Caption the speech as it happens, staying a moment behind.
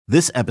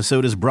This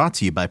episode is brought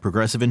to you by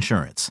Progressive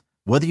Insurance.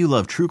 Whether you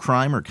love true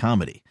crime or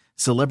comedy,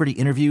 celebrity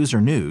interviews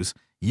or news,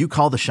 you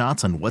call the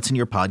shots on what's in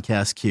your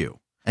podcast queue.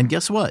 And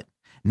guess what?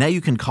 Now you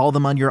can call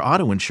them on your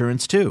auto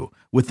insurance too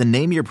with the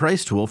Name Your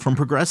Price tool from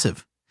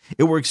Progressive.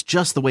 It works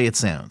just the way it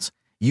sounds.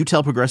 You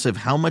tell Progressive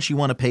how much you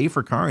want to pay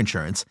for car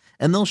insurance,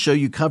 and they'll show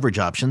you coverage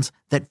options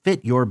that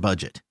fit your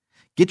budget.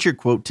 Get your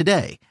quote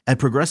today at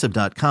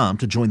Progressive.com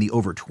to join the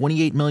over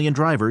 28 million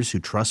drivers who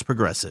trust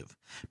Progressive.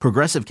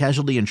 Progressive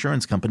Casualty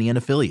Insurance Company and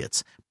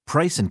Affiliates.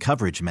 Price and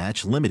coverage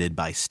match limited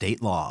by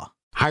state law.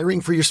 Hiring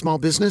for your small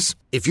business?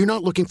 If you're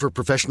not looking for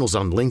professionals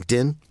on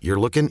LinkedIn, you're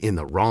looking in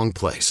the wrong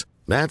place.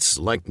 That's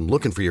like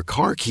looking for your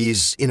car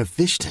keys in a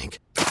fish tank.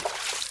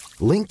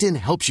 LinkedIn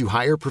helps you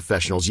hire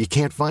professionals you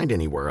can't find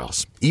anywhere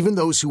else, even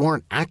those who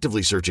aren't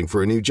actively searching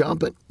for a new job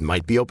but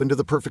might be open to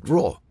the perfect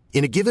role.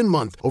 In a given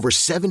month, over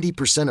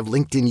 70% of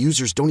LinkedIn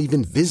users don't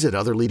even visit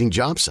other leading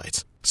job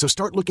sites. So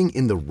start looking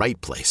in the right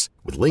place.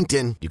 With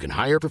LinkedIn, you can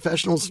hire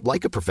professionals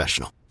like a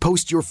professional.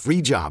 Post your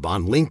free job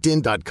on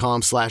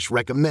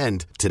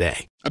linkedin.com/recommend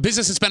today. A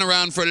business that's been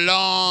around for a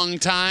long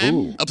time.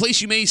 Ooh. A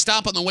place you may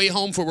stop on the way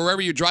home for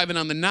wherever you're driving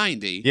on the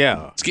 90.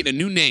 Yeah. It's getting a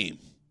new name.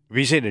 Are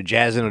you saying they're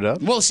jazzing it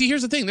up? Well, see,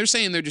 here's the thing. They're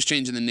saying they're just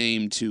changing the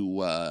name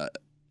to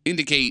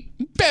indicate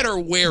better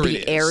where it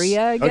is. The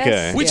area, I guess.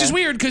 Okay. Which is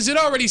weird because it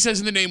already says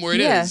in the name where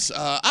it Yeah. is.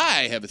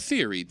 I have a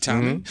theory,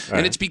 Tommy. Mm-hmm.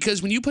 And it's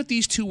because when you put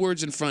these two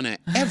words in front of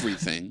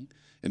everything,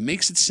 it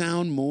makes it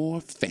sound more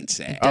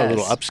fancy. Oh, a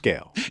little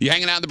upscale. You're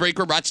hanging out in the break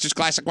room, Rochester's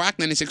Classic Rock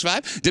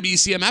 96.5,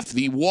 WCMF.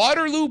 The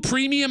Waterloo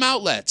Premium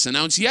Outlets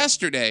announced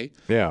yesterday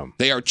Yeah.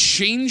 they are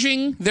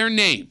changing their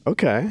name.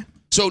 Okay.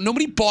 So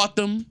nobody bought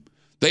them.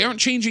 They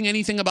aren't changing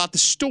anything about the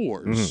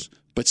stores.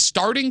 But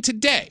starting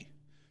today,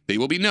 they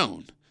will be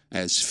known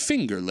as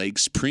Finger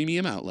Lakes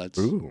Premium Outlets.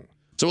 Ooh.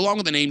 So along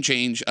with the name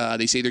change,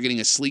 they say they're getting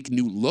a sleek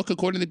new look,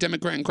 according to the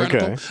Democrat and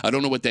Chronicle. Okay. I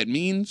don't know what that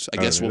means. I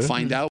guess we'll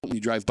find out when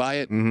you drive by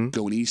it,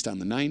 going east on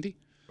the 90.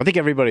 I think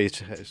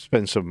everybody's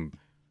spent some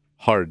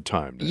hard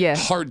time there. Yeah.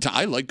 Hard time.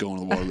 I like going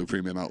to the Waterloo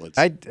Premium Outlets.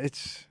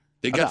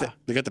 They got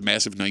the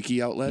massive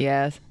Nike outlet.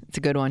 Yeah, it's a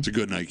good one. It's a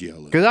good Nike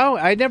outlet. Because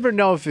I never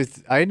know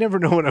I never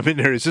know when I'm in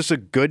there. Is this a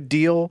good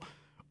deal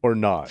or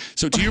not?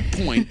 So to your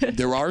point,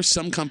 there are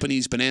some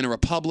companies, Banana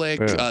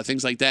Republic,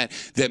 things like that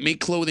make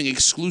clothing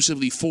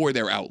exclusively for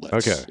their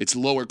outlets. Okay. It's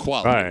lower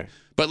quality. All right.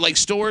 But like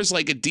stores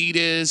like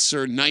Adidas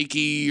or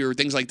Nike or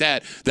things like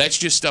that, that's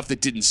just stuff that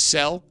didn't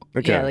sell.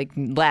 Okay. Yeah, like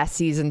last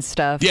season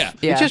stuff. Yeah.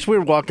 Yeah. It's just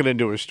weird walking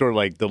into a store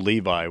like the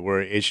Levi where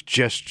it's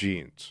just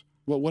jeans.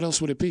 Well, what else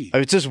would it be? I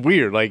mean, it's just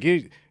weird. Like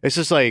it's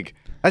just like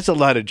that's a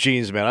lot of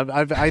jeans, man.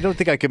 I don't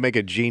think I can make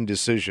a jean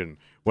decision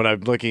when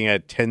I'm looking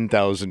at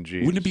 10,000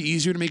 jeans. Wouldn't it be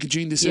easier to make a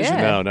jean decision?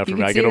 Yeah. No, not for you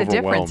me. can I see get the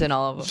difference overwhelmed. in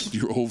all of them.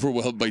 You're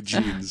overwhelmed by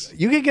jeans.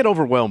 You can get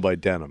overwhelmed by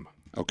denim.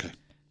 Okay.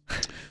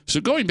 So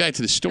going back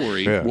to the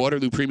story,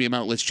 Waterloo Premium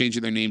Outlets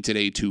changing their name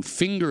today to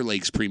Finger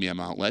Lakes Premium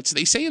Outlets.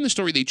 They say in the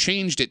story they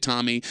changed it,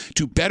 Tommy,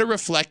 to better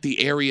reflect the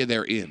area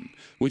they're in,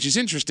 which is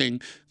interesting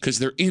because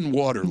they're in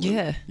Waterloo.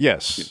 Yeah.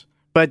 Yes,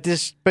 but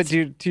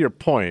to your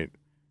point,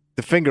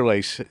 the Finger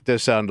Lakes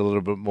does sound a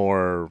little bit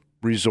more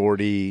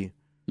resorty.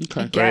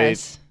 Okay. I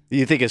guess.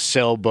 You think of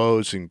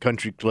sailboats and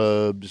country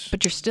clubs.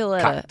 But you're still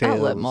at an Cocktails.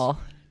 outlet mall.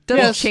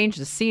 Doesn't Yes. change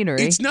the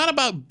scenery. It's not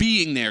about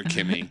being there,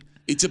 Kimmy.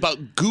 It's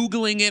about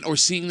Googling it or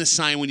seeing the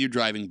sign when you're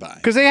driving by.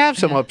 Because they have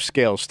some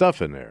upscale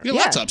stuff in there. Yeah,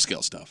 lots of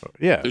upscale stuff.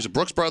 Yeah. There's a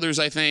Brooks Brothers,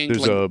 I think.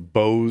 There's a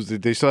Bose.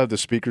 They still have the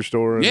speaker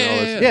store. And all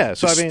this. Yeah.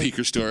 So The I mean,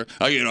 speaker store.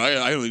 I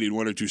only need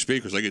one or two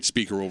speakers. I get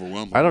speaker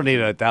overwhelmed. I don't need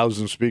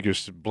 1,000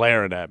 speakers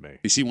blaring at me.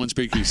 You see one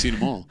speaker, you see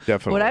them all.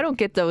 Definitely. What I don't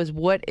get, though, is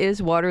what is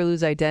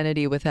Waterloo's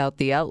identity without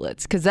the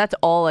outlets? Because that's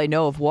all I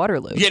know of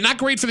Waterloo. Yeah, not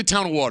great for the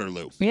town of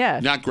Waterloo. Yeah.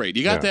 Not great.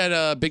 You got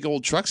that big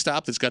old truck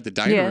stop that's got the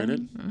diner Yeah. in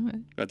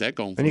it. Got that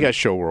going. And you got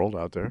Show World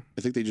out there.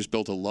 I think they just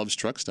built a Love's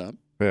truck stop.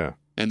 Yeah.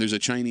 And there's a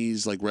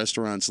Chinese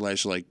restaurant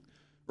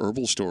 /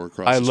 herbal store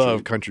across I the love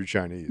street. country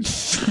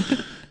Chinese.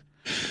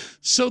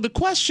 So the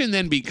question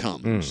then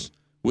becomes,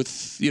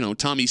 with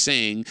Tommy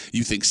saying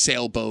you think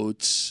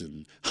sailboats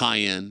and high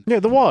end. Yeah,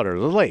 the water,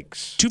 the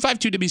lakes.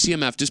 252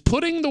 WCMF, does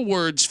putting the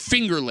words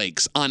Finger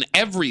Lakes on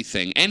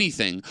everything,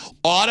 anything,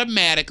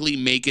 automatically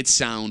make it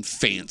sound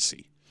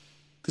fancy?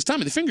 Because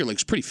Tommy, the Finger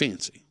Lakes pretty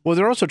fancy. Well,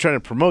 they're also trying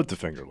to promote the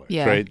Finger Lakes,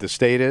 Yeah. right? The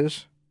state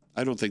is.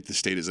 I don't think the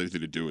state has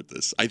anything to do with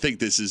this. I think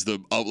this is the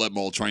outlet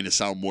mall trying to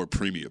sound more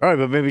premium. All right,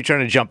 but maybe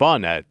trying to jump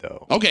on that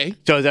though. Okay.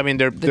 So I mean,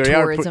 they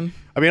tourism.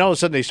 I mean, all of a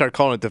sudden they start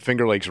calling it the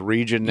Finger Lakes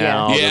region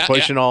now. Yeah. They're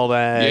pushing all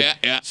that.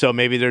 Yeah. So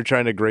maybe they're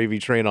trying to gravy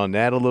train on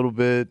that a little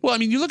bit. Well, I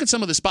mean, you look at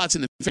some of the spots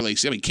in the Finger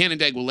Lakes. I mean,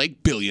 Canandaigua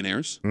Lake,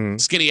 billionaires.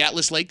 Skinny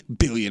Atlas Lake,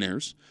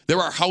 billionaires. There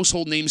are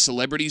household name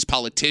celebrities,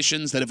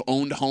 politicians that have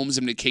owned homes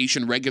and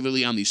vacation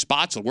regularly on these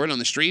spots. The word on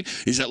the street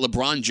is that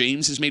LeBron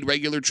James has made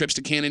regular trips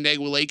to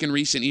Canandaigua Lake in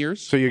recent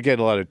years. So you're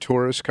getting a lot of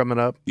tourists coming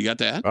up. You got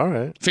that? All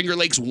right. Finger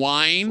Lakes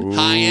wine, Ooh,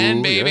 high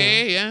end,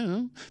 baby.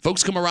 Yeah.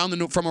 Folks come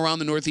from around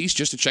the Northeast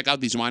just to check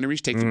out these wineries.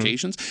 families take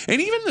vacations.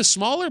 And even the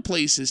smaller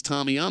places,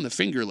 Tommy, on the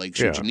Finger Lakes,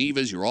 your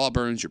Genevas, your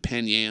Auburns, your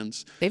Penn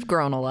Yans. They've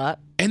grown a lot.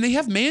 And they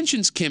have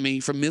mansions,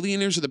 Kimmy, from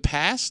millionaires of the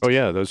past. Oh,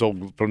 yeah, those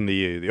old from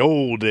the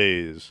old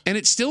days. And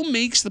it still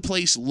makes the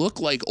place look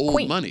like old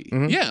Quaint. money.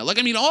 Yeah, like,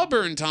 I mean,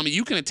 Auburn, Tommy,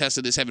 you can attest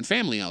to this having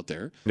family out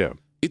there. Yeah.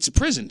 It's a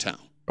prison town.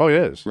 Oh, it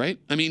is. Right?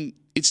 I mean,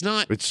 it's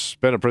not. It's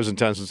been a prison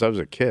town since I was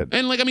a kid.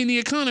 And, like, I mean, the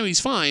economy's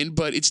fine,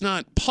 but it's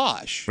not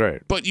posh.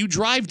 Right. But you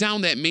drive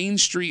down that main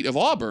street of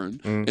Auburn,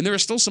 and there are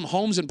still some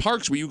homes and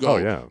parks where you go, Oh,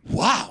 yeah.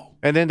 wow.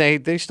 And then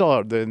they still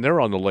are, and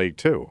they're on the lake,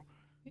 too.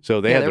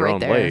 So they have they're their right own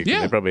there. lake. Yeah.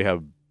 And they probably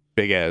have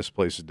big-ass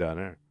places down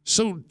there.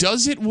 So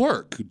does it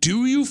work?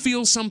 Do you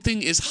feel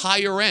something is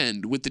higher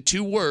end with the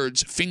two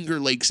words Finger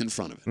Lakes in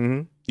front of it?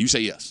 Mm-hmm. You say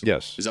yes.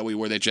 Yes. Is that why you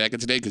wore that jacket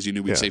today? Because you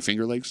knew we'd Yeah. say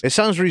Finger Lakes? It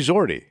sounds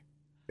resorty.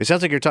 It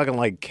sounds like you're talking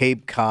like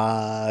Cape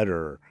Cod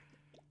or,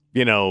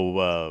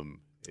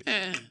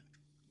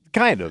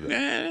 kind of.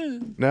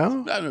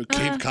 No? I don't know.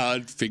 Cape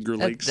Cod, Finger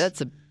Lakes.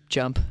 That's a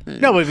jump.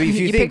 No, but if you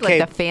You think pick like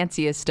Cape, the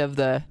fanciest of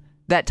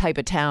that type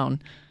of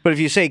town. but if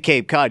you say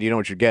Cape Cod, you know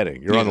what you're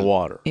getting. You're on the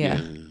water.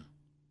 Yeah.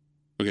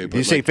 Okay, If but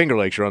you say like, Finger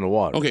Lakes, you're on the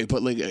water. okay,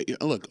 but like,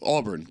 look,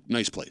 Auburn,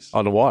 nice place.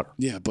 On the water.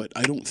 Yeah, but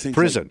I don't think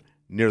Prison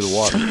near the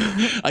water.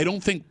 I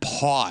don't think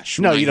posh.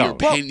 No, when I you hear don't.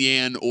 Penn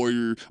Yan or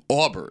your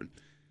Auburn.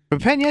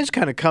 But Penn Yan's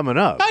kind of coming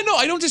up. I know,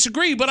 I don't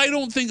disagree, but I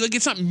don't think like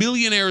it's not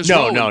Millionaires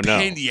No, Row, no.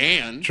 Penn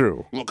Yan.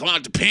 True. Well, come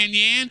out to Penn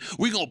Yan.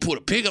 We're gonna put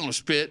a pig on a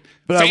spit.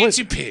 But I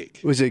Fancy pig.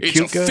 was it It's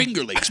Cuca? a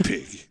Finger Lakes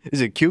pig.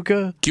 Is it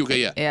Cuca? Cuca,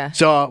 yeah. Yeah.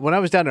 So when I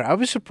was down there, I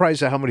was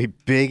surprised at how many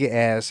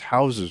big-ass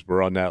houses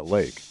were on that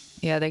lake.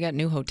 Yeah, they got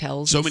new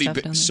hotels So and many, stuff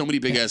down there. so many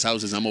big ass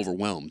houses. I'm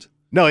overwhelmed.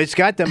 No, it's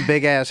got them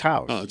big-ass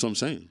house. Oh, that's what I'm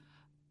saying.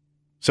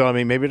 So, I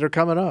mean, maybe they're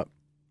coming up.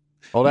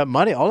 All that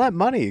money,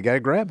 you got to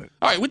grab it.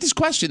 All right, with this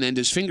question then,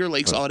 does Finger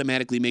Lakes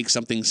automatically make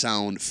something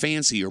sound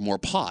fancy or more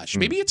posh?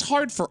 Maybe it's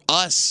hard for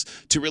us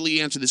to really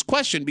answer this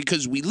question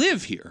because we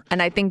live here.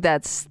 And I think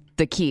that's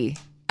the key.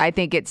 I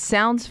think it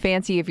sounds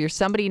fancy if you're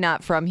somebody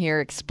not from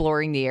here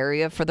exploring the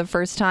area for the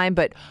first time,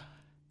 but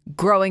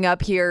growing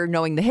up here,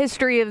 knowing the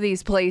history of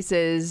these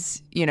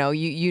places, you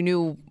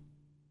knew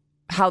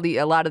how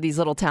a lot of these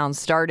little towns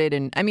started.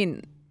 And I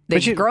mean,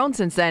 they've grown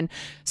since then.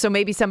 So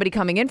maybe somebody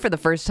coming in for the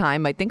first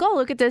time might think, oh,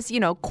 look at this,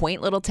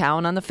 quaint little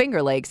town on the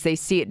Finger Lakes. They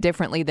see it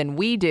differently than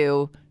we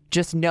do,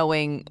 just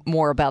knowing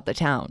more about the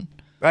town.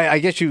 I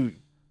guess you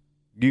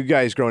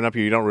guys growing up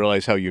here, you don't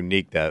realize how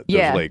unique those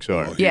lakes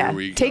are. Oh, Yeah,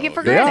 we take go. it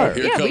for They granted. are.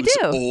 Here Yeah, we comes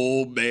do.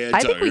 old man I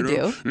think Tyler. we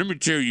do. Let me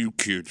tell you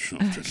kids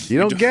something. You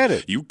don't get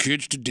it. You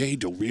kids today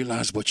don't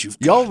realize what you've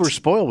Y'all got. were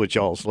spoiled with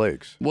y'all's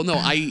lakes. Well, no,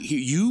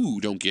 you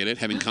don't get it,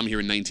 having come here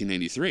in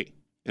 1993,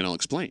 and I'll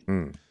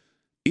explain.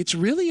 It's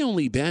really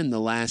only been the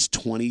last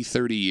 20,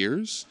 30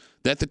 years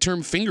that the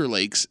term Finger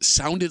Lakes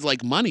sounded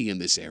like money in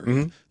this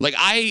area. Like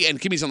and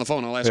Kimmy's on the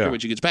phone, I'll ask her when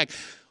she gets back.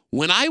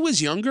 When I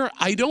was younger,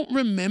 I don't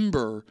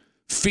remember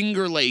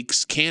Finger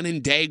Lakes,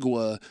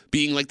 Canandaigua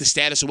being like the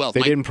status of wealth.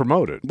 They didn't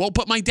promote it. Well,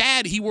 but my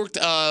dad, he worked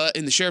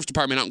in the sheriff's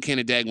department out in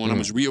Canandaigua when I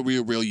was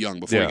real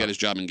young before he got his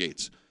job in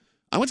Gates.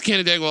 I went to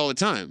Canandaigua all the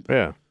time.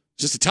 Yeah.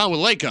 It's just a town with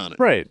a lake on it.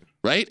 Right.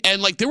 Right?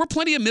 And like there were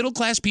plenty of middle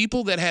class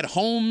people that had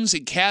homes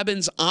and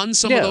cabins on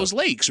some of those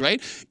lakes, right?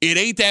 It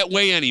ain't that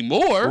way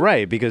anymore.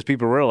 Right, because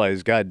people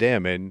realize,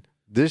 goddamn, man,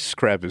 this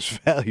crap is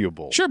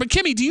valuable. Sure, but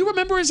Kimmy, do you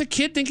remember as a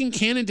kid thinking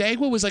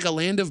Canandaigua was like a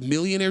land of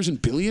millionaires and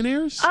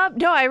billionaires?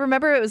 No, I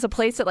remember it was a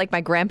place that like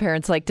my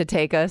grandparents liked to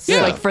take us,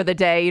 Yeah. like for the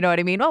day. You know what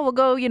I mean? Oh, we'll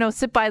go,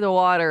 sit by the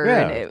water.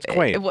 Yeah, and it's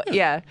quaint.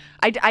 Yeah.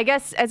 I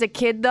guess as a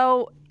kid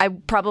though, I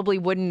probably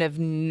wouldn't have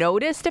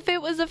noticed if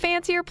it was a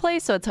fancier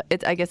place. So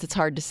I guess it's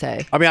hard to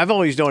say. I mean, I've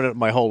always known it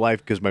my whole life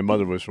because my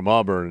mother was from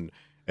Auburn,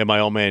 and my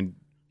old man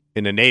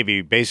in the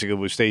Navy basically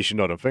was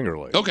stationed on a Finger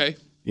Lake. Okay.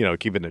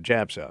 Keeping the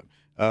Japs out.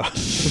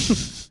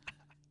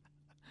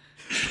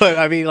 But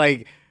I mean,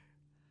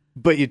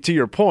 to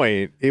your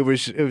point, it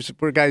was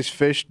where guys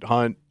fished,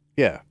 hunt.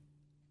 Yeah,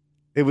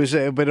 it was,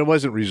 but it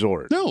wasn't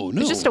resort. No.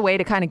 It's just a way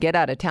to kind of get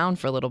out of town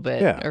for a little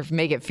bit, or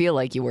make it feel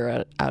like you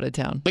were out of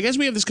town. Like as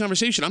we have this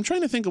conversation, I'm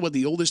trying to think of what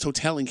the oldest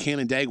hotel in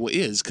Canandaigua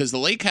is, because the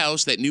Lake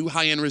House, that new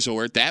high-end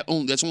resort, that's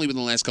only within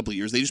the last couple of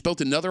years. They just built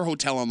another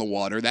hotel on the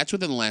water. That's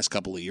within the last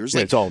couple of years.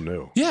 Yeah, it's all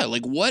new. Yeah,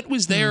 like what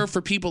was there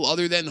for people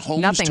other than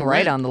homes? Nothing to right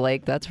rent? on the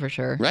lake, that's for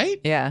sure. Right?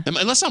 Yeah.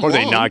 Unless I'm Or wrong.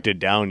 they knocked it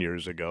down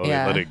years ago.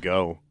 Yeah. They let it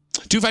go.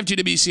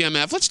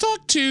 252-WCMF. Let's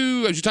talk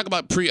to, as you talk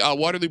about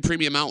Waterloo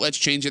Premium Outlets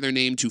changing their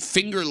name to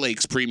Finger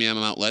Lakes Premium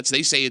Outlets.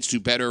 They say it's to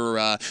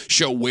better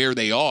show where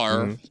they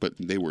are, but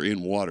they were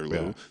in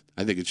Waterloo. Yeah.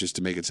 I think it's just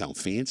to make it sound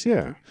fancy.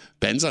 Yeah.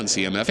 Ben's on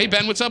CMF. Hey,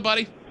 Ben, what's up,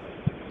 buddy?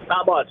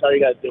 Not much. How you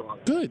guys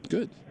doing?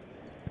 Good.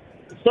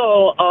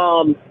 So,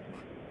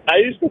 I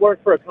used to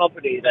work for a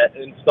company that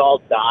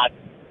installed docks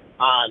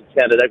on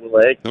Canandaigua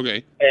Lake,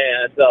 Okay.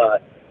 and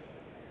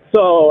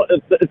so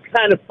it's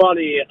kind of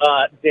funny.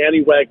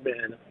 Danny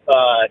Wegman,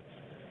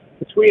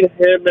 between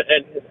him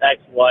and his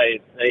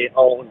ex-wife, they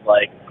own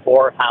like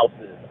 4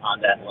 houses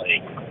on that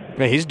lake.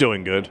 Yeah, he's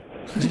doing good.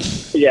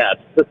 Yeah,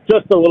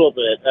 just a little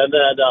bit, and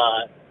then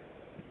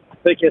I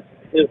think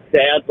his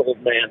dad's old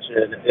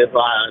mansion is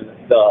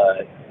on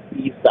the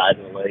east side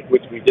of the lake,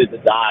 which we did the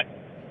dock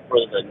for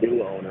the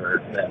new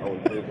owner that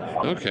owns his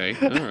house. Okay,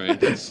 all right.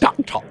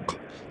 Talk.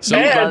 So,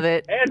 Love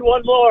it. And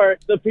one more,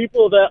 the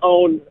people that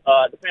own,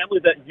 the family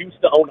that used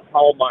to own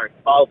Hallmark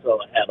also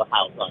have a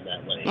house on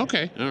that lake.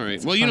 okay, all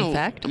right. Well, Fun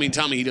fact. I mean,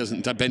 Tommy,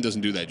 Ben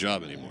doesn't do that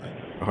job anymore.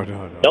 Oh,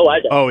 no. No, I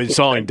don't. Oh,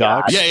 installing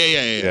docks? Yeah. I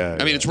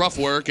mean, yeah. it's rough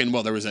work, and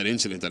well, there was that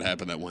incident that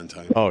happened that one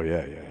time. Oh,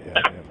 yeah.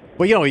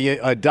 Well,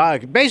 a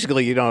dock,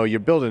 basically, you're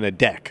building a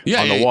deck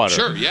on the water.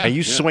 Sure, yeah. And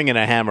you swinging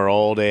a hammer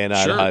all day and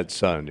out of hot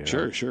sun. You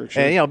know? Sure.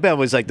 And, Ben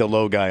was like the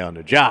low guy on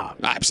the job.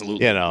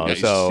 Absolutely.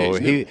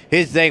 Yeah,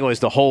 his thing was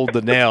to hold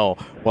the nail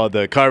while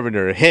the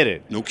carpenter hit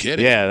it. No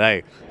kidding.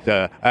 Yeah,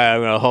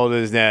 I'm going to hold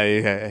this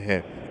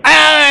nail.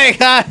 Oh,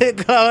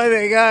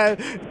 my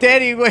God.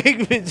 Danny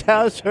Wakeman's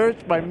house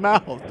hurts my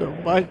mouth so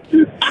much.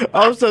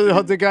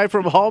 Also, the guy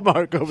from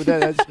Hallmark over there,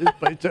 that's his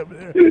place over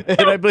there.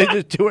 And I believe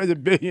there's 2 other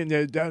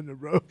billionaires down the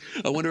road.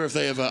 I wonder if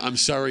they have I'm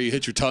sorry you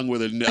hit your tongue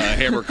with a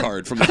hammer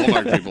card from the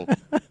Hallmark people.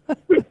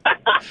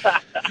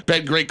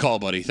 Ben, great call,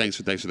 buddy. Thanks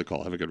for the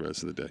call. Have a good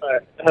rest of the day. All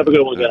right, have a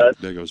good one, guys.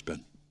 There goes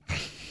Ben.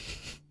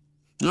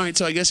 All right,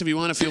 so I guess if you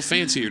want to feel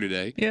fancier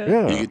today,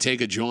 you could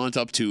take a jaunt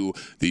up to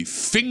the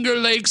Finger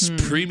Lakes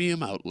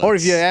Premium Outlets. Or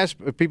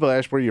if people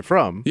ask where you're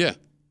from, you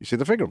see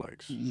the Finger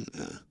Lakes.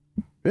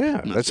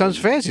 Yeah, that sounds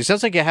fancy. It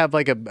sounds like you have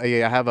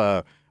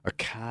a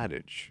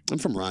cottage. I'm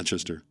from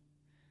Rochester.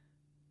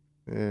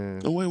 Yeah.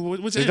 Oh, wait,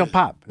 what's They that? don't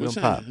pop. They What's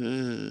don't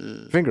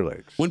that? pop. Finger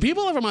Lakes. When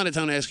people from out of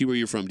town ask you where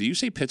you're from, do you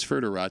say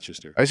Pittsford or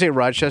Rochester? I say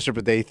Rochester,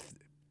 but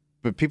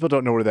people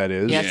don't know where that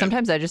is. Yeah,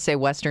 sometimes I just say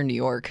Western New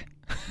York.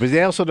 But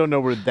they also don't know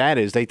where that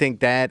is. They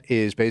think that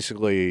is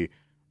basically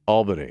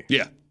Albany.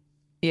 Yeah.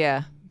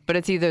 Yeah, but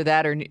it's either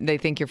that or they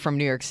think you're from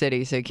New York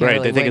City, so you can't Right,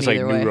 really they think win it's like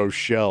either New way.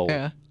 Rochelle.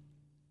 Yeah.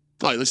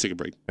 All right, let's take a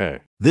break. Hey.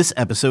 This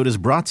episode is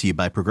brought to you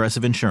by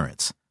Progressive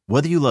Insurance.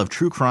 Whether you love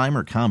true crime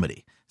or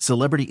comedy,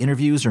 celebrity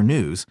interviews or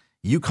news,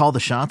 you call the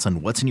shots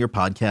on what's in your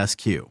podcast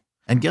queue.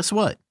 And guess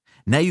what?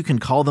 Now you can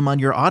call them on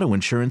your auto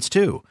insurance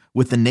too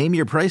with the Name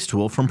Your Price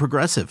tool from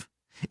Progressive.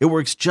 It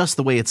works just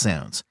the way it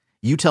sounds.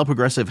 You tell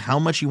Progressive how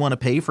much you want to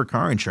pay for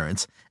car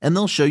insurance, and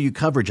they'll show you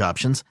coverage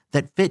options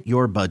that fit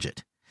your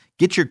budget.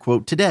 Get your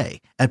quote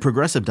today at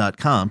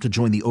Progressive.com to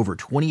join the over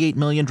 28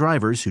 million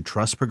drivers who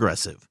trust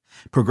Progressive.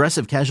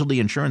 Progressive Casualty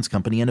Insurance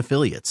Company and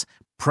Affiliates.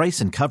 Price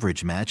and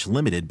coverage match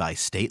limited by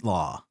state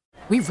law.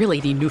 We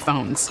really need new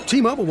phones.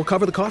 T-Mobile will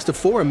cover the cost of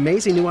 4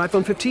 amazing new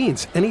iPhone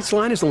 15s, and each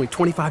line is only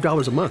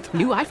 $25 a month.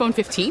 New iPhone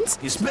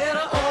 15s? It's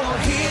better over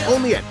here.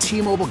 Only at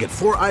T-Mobile, get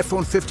 4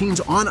 iPhone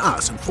 15s on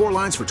us and 4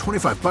 lines for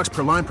 $25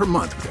 per line per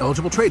month with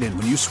eligible trade-in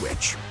when you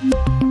switch.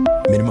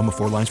 Minimum of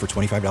 4 lines for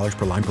 $25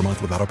 per line per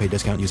month with autopay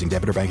discount using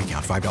debit or bank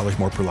account. $5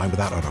 more per line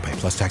without autopay,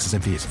 plus taxes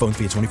and fees. Phone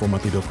fee at 24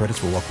 monthly bill credits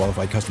for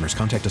well-qualified customers.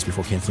 Contact us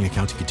before canceling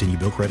account to continue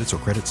bill credits or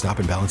credit stop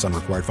and balance on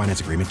required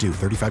finance agreement due.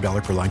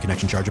 $35 per line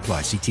connection charge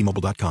applies. See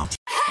T-Mobile.com.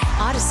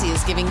 Odyssey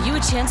is giving you a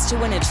chance to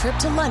win a trip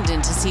to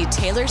London to see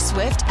Taylor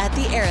Swift at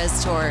the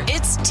Eras Tour.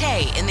 It's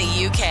Tay in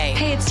the UK.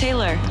 Hey, it's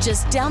Taylor.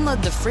 Just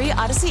download the free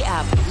Odyssey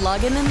app,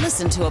 log in and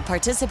listen to a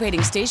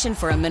participating station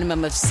for a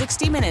minimum of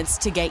 60 minutes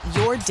to get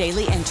your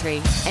daily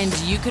entry. And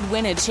you could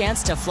win a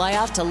chance to fly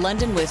off to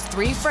London with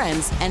 3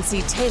 friends and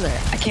see Taylor.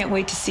 I can't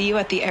wait to see you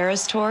at the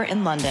Eras Tour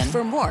in London.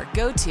 For more,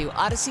 go to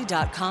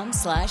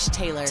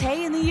odyssey.com/Taylor.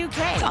 Tay in the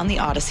UK. On the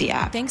Odyssey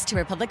app. Thanks to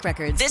Republic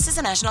Records. This is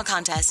a national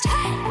contest.